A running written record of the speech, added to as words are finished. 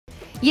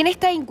Y en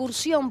esta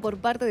incursión por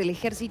parte del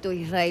ejército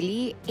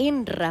israelí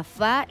en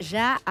Rafah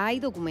ya hay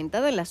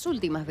documentado en las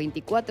últimas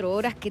 24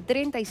 horas que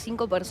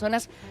 35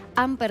 personas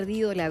han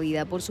perdido la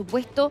vida. Por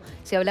supuesto,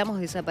 si hablamos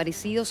de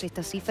desaparecidos,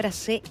 esta cifra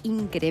se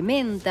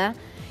incrementa.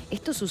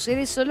 Esto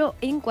sucede solo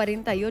en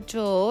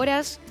 48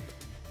 horas,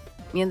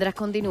 mientras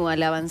continúa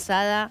la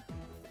avanzada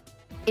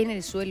en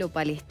el suelo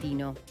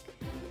palestino.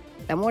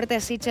 La muerte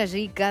acecha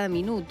allí cada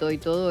minuto y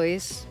todo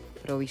es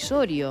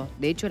provisorio.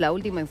 De hecho, la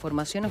última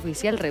información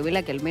oficial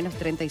revela que al menos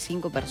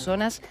 35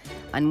 personas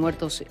han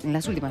muerto en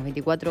las últimas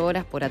 24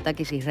 horas por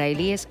ataques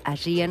israelíes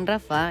allí en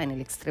Rafah, en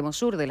el extremo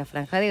sur de la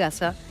Franja de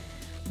Gaza,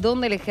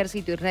 donde el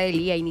ejército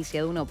israelí ha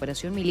iniciado una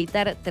operación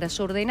militar tras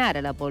ordenar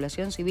a la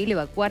población civil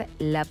evacuar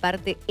la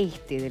parte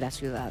este de la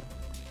ciudad.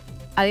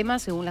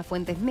 Además, según las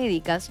fuentes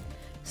médicas,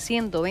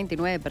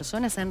 129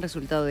 personas han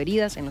resultado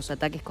heridas en los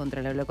ataques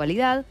contra la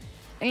localidad,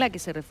 en la que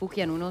se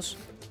refugian unos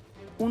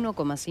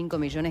 1,5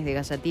 millones de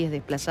gazatíes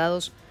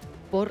desplazados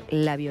por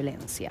la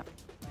violencia.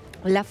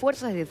 Las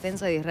fuerzas de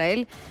defensa de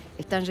Israel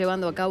están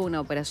llevando a cabo una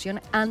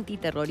operación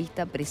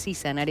antiterrorista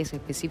precisa en áreas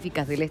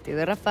específicas del este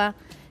de Rafah.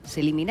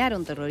 Se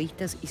eliminaron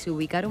terroristas y se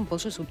ubicaron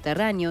pozos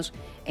subterráneos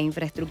e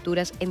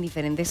infraestructuras en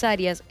diferentes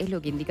áreas, es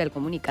lo que indica el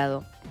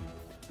comunicado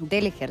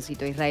del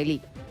ejército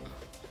israelí.